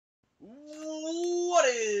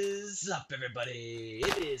What is up, everybody?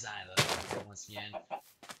 It is I once again,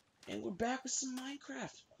 and we're back with some Minecraft.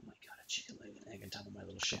 Oh my god, a chicken leg and egg on top of my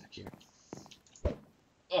little shack here.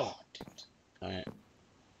 Oh, dude. Alright.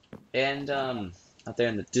 And, out there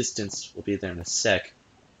in the distance, we'll be there in a sec.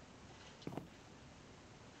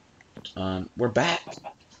 We're back,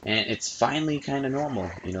 and it's finally kind of normal,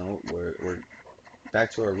 you know, we're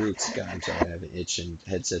back to our roots. God, I'm sorry, I have an itch, and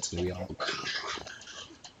headset's gonna be all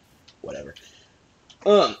whatever.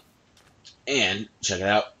 And check it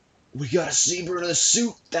out. We got a zebra in a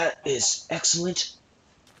suit. That is excellent.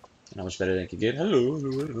 And how much better than it could get? Hello,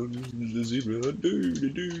 the zebra.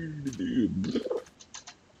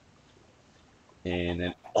 And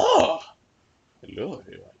then, oh, hello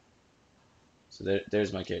everyone. So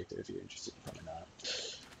there's my character if you're interested. Probably not.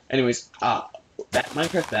 Anyways,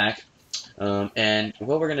 Minecraft back. And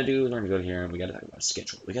what we're gonna do is we're gonna go here and we gotta talk about a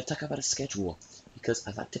schedule. We gotta talk about a schedule because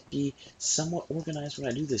I like to be somewhat organized when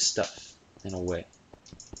I do this stuff in a way.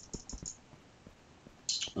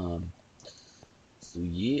 So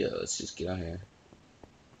yeah, let's just get out here.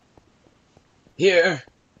 Here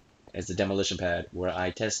is the demolition pad where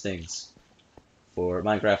I test things for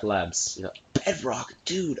Minecraft Labs. You know, bedrock,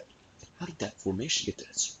 dude. How did that formation get there?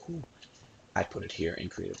 That's so cool. I put it here in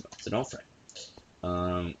creative mode, so don't fret.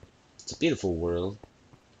 It's a beautiful world.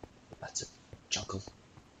 Lots of jungle,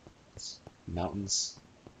 mountains,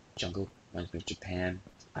 jungle. Reminds me of Japan,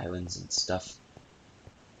 islands and stuff.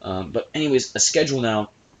 But anyways, a schedule now.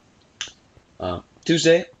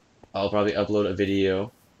 Tuesday, I'll probably upload a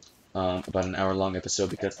video about an hour-long episode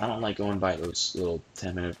because I don't like going by those little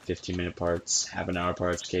 10-minute, 15-minute parts, half-an-hour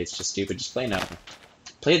parts. Okay, it's just stupid. Just play now.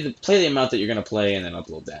 Play the amount that you're gonna play and then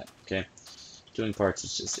upload that. Okay, doing parts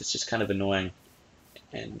it's just kind of annoying.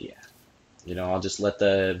 And yeah, you know, I'll just let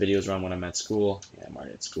the videos run when I'm at school. Yeah, I'm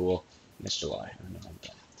already at school. And it's July. I know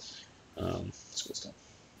I'm done. School stuff.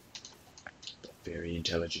 But very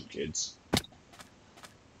intelligent kids.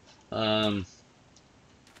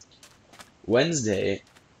 Wednesday,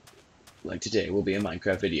 like today, will be a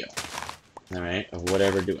Minecraft video, alright, of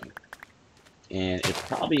whatever we're doing. And it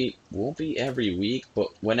probably won't be every week, but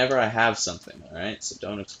whenever I have something, alright? So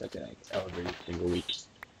don't expect it every single week.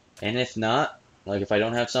 And if not, like if I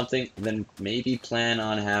don't have something, then maybe plan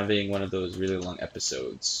on having one of those really long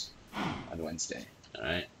episodes on Wednesday,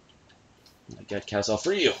 alright? Oh my god, cows, I'll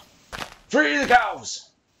free you! Free the cows!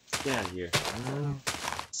 Get out of here.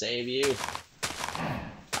 Save you.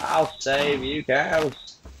 I'll save you,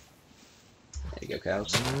 cows. There you go,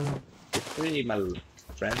 cows. You're free, my little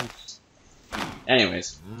friends.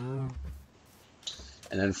 Anyways.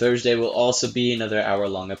 And then Thursday will also be another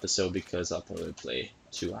hour-long episode because I'll probably play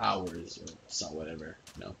 2 hours or so, whatever.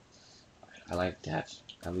 You know, I like to have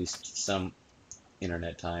at least some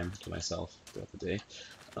internet time to myself throughout the day.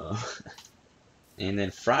 And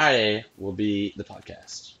then Friday will be the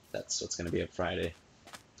podcast. That's what's going to be up Friday.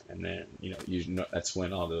 And then, you know, that's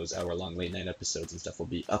when all those hour-long late-night episodes and stuff will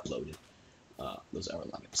be uploaded. Those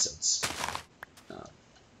hour-long episodes.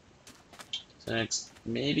 So next,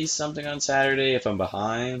 maybe something on Saturday if I'm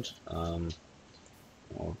behind.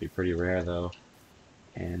 It'll be pretty rare, though.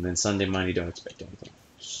 And then Sunday, Monday, don't expect anything.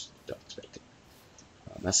 Just don't expect it.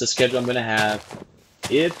 That's the schedule I'm going to have.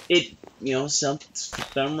 If it, you know, for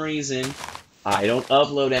some reason I don't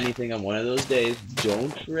upload anything on one of those days,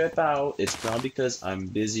 don't trip out. It's probably because I'm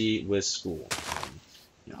busy with school.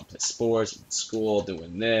 You know, I play sports, school,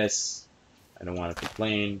 doing this. I don't want to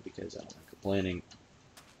complain because I don't like complaining.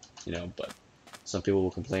 You know, but some people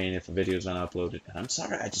will complain if a video is not uploaded. And I'm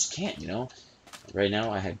sorry, I just can't, you know. Right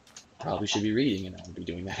now, probably should be reading, and I'll be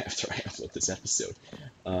doing that after I upload this episode.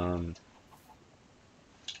 But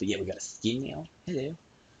yeah, we got a skin nail. Hello.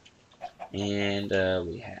 And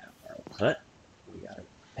we have our hut. We got a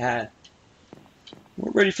pad.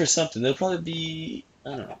 We're ready for something. There'll probably be, I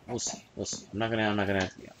don't know. We'll see. We'll see. I'm not gonna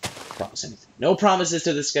promise anything. No promises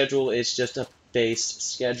to the schedule. It's just a base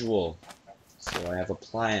schedule. So I have a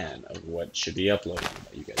plan of what should be uploaded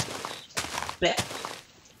that you guys can expect.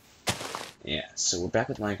 Yeah. So we're back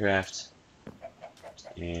with Minecraft,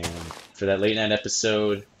 and for that late night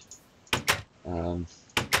episode, I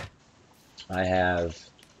have.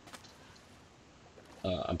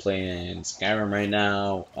 I'm playing Skyrim right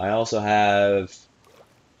now. I also have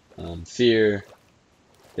Fear,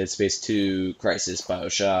 Dead Space 2, Crisis,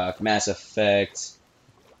 Bioshock, Mass Effect,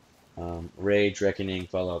 Rage, Reckoning,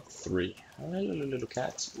 Fallout 3. Hello, little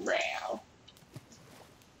cats.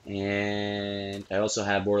 And I also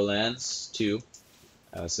have Borderlands 2.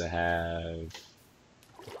 I also have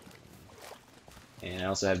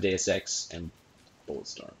Deus Ex and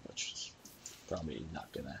Bulletstorm, which is probably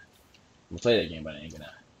not gonna. I'm gonna play that game, but I ain't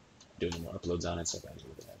gonna doing more uploads on it, so I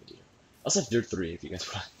will do that video. I also have Dirt 3 if you guys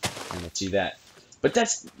want to see that. But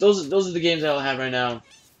those are the games I'll have right now.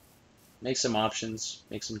 Make some options,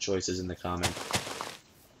 make some choices in the comment.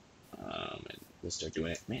 And we'll start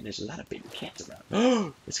doing it. Man, there's a lot of baby cats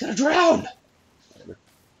around. It's gonna drown! Whatever.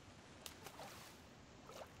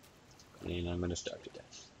 And I'm gonna starve to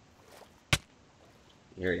death.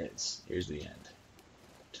 Here it is. Here's the end.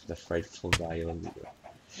 To the frightful violin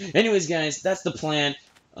leader. Anyways, guys, that's the plan.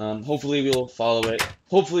 Hopefully we'll follow it.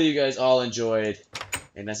 Hopefully you guys all enjoyed.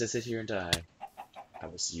 And as I sit here and die, I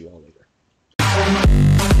will see you all later.